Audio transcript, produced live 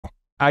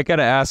I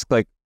gotta ask,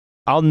 like,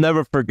 I'll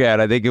never forget.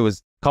 I think it was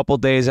a couple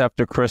days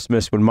after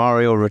Christmas when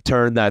Mario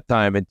returned that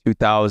time in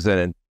 2000,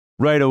 and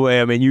right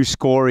away, I mean, you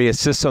score, he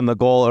assists on the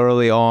goal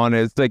early on.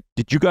 It's like,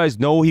 did you guys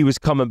know he was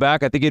coming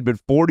back? I think it'd been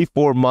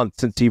 44 months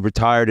since he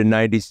retired in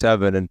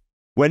 '97, and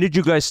when did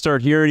you guys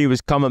start hearing he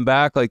was coming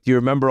back? Like, do you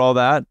remember all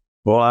that?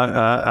 Well,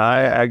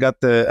 I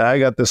got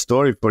the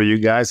story for you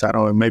guys. I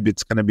don't know, maybe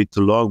it's gonna be too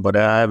long, but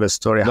I have a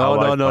story.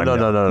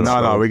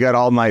 No. We got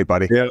all night,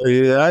 buddy.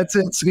 Yeah,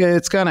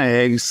 it's kind of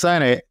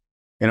exciting.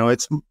 You know,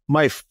 it's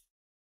my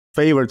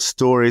favorite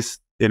stories.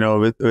 You know,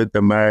 with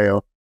the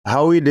Mario,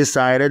 how he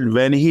decided,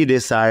 when he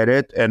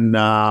decided, and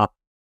how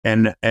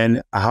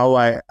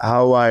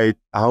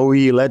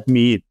he let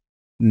me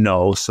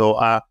know.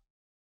 So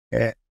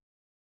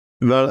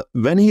well,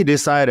 when he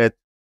decided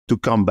to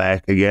come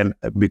back again,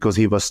 because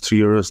he was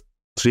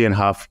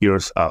 3.5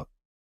 years out.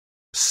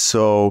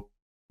 So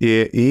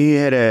he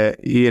had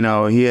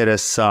a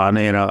son,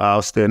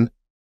 Austin,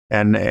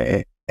 and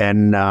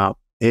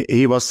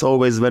he was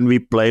always, when we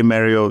play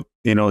Mario,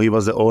 he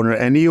was the owner,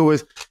 and he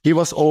was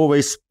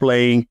always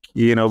playing,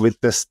 with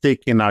the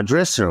stick in our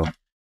dressing room.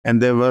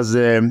 And there was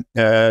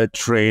a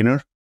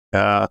trainer,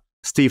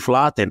 Steve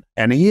Latin,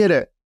 and he had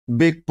a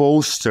big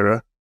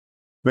poster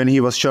when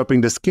he was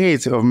shopping the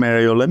skates of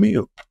Mario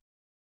Lemieux.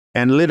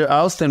 And little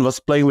Austin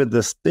was playing with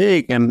the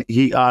stick, and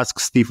he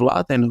asked Steve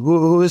Latin,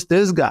 who is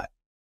this guy?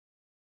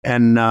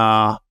 And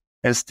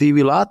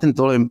Stevie Latin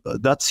told him,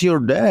 that's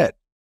your dad.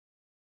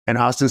 And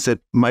Austin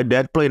said, my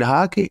dad played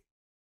hockey.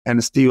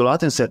 And Stevie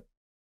Latin said,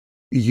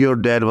 your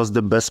dad was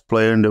the best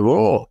player in the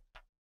world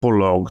for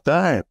a long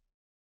time.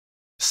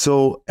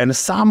 So, and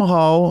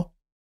somehow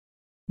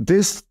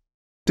this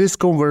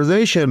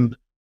conversation,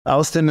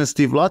 Austin and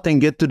Steve Latin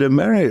get to the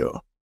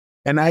Mario.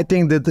 And I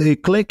think that he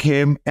clicked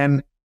him,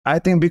 and I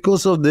think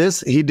because of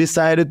this, he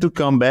decided to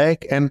come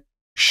back and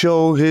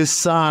show his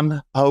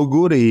son how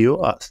good he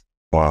was.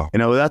 Wow!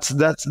 That's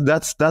a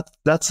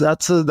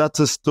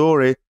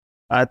story.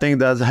 I think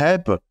that's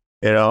happened.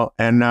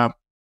 And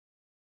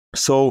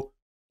so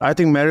I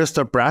think Mario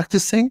started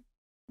practicing.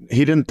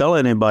 He didn't tell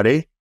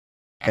anybody,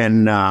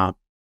 and I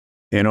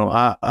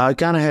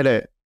kind of had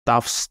a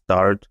tough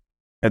start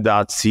at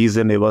that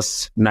season. It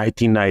was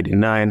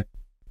 1999.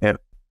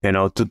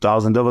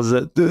 2000.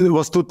 It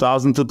was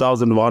 2000,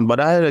 2001. But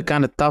I had a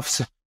kind of tough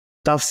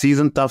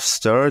season, tough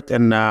start,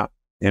 and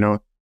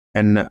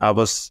and I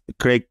was,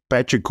 Craig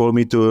Patrick called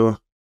me to,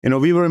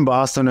 we were in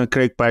Boston, and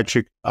Craig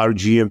Patrick, our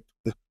GM,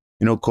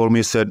 called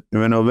me and said,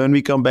 when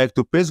we come back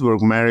to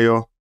Pittsburgh,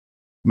 Mario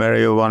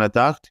want to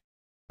talk.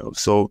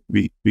 So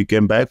we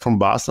came back from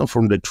Boston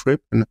from the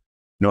trip, and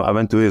I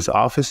went to his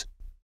office,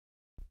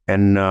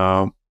 and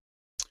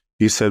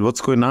he said,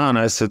 what's going on?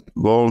 I said,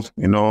 well,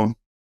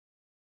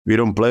 we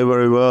don't play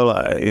very well.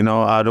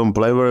 I don't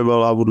play very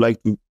well. I would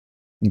like to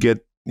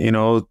get,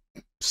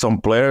 some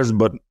players,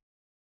 but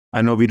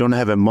I know we don't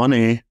have the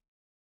money.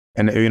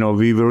 And,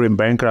 we were in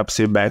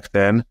bankruptcy back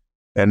then.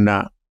 And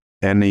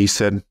he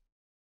said,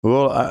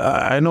 well,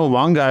 I know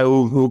one guy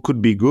who could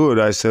be good.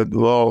 I said,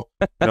 well,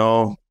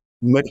 no,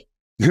 but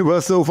it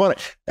was so funny.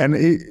 And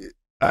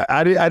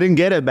I didn't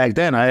get it back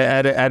then.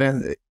 I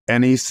didn't,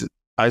 and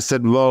I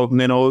said,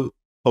 well,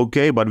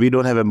 okay, but we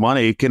don't have the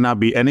money. It cannot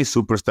be any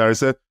superstar. I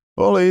said,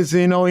 well,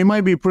 he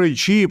might be pretty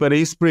cheap, and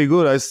he's pretty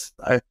good.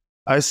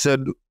 I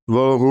said,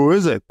 well, who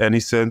is it? And he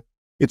said,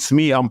 it's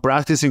me. I'm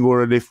practicing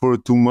already for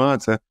 2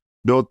 months.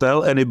 Don't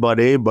tell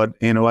anybody, but,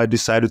 I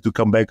decided to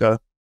come back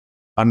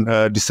on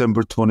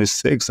December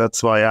 26th.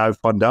 That's why I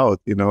found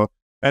out,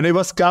 And it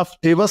was tough.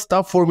 It was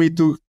tough for me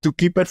to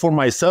keep it for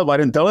myself. I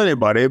didn't tell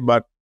anybody,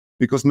 but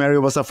because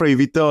Mario was afraid,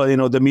 we tell,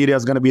 the media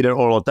is going to be there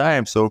all the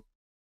time. So,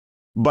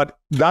 but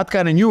that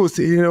kind of news,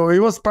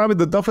 it was probably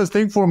the toughest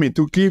thing for me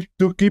to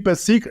keep a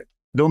secret.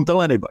 Don't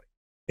tell anybody,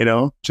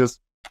 just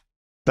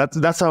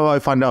that's how I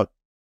found out.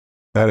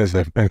 That is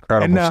an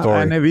incredible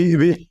story. And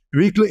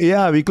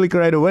we click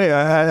right away.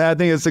 I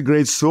think it's a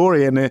great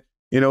story. And,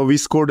 we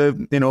scored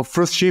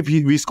first shift,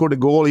 we scored a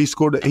goal. He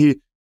scored a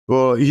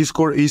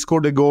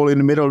goal in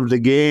the middle of the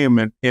game.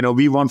 And,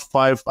 we won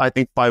 5-1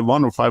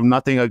 or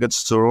 5-0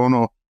 against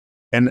Toronto.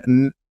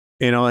 And,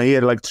 he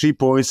had like 3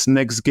 points.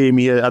 Next game,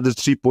 he had other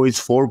 3 points,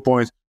 4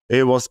 points.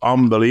 It was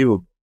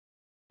unbelievable.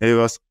 It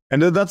was,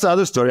 and that's the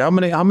other story. How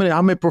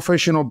many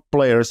professional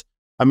players?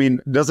 I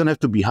mean, doesn't have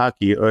to be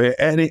hockey or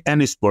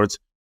any sports.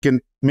 Can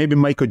maybe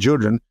Michael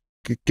Jordan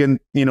can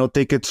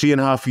take a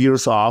 3.5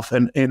 years off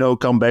and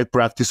come back,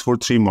 practice for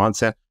 3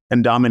 months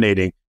and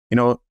dominating.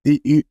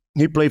 He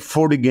played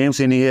 40 games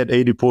and he had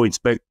 80 points.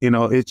 But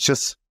it's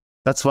just,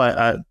 that's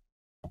why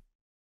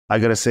I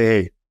gotta say,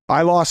 hey,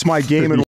 I lost my game in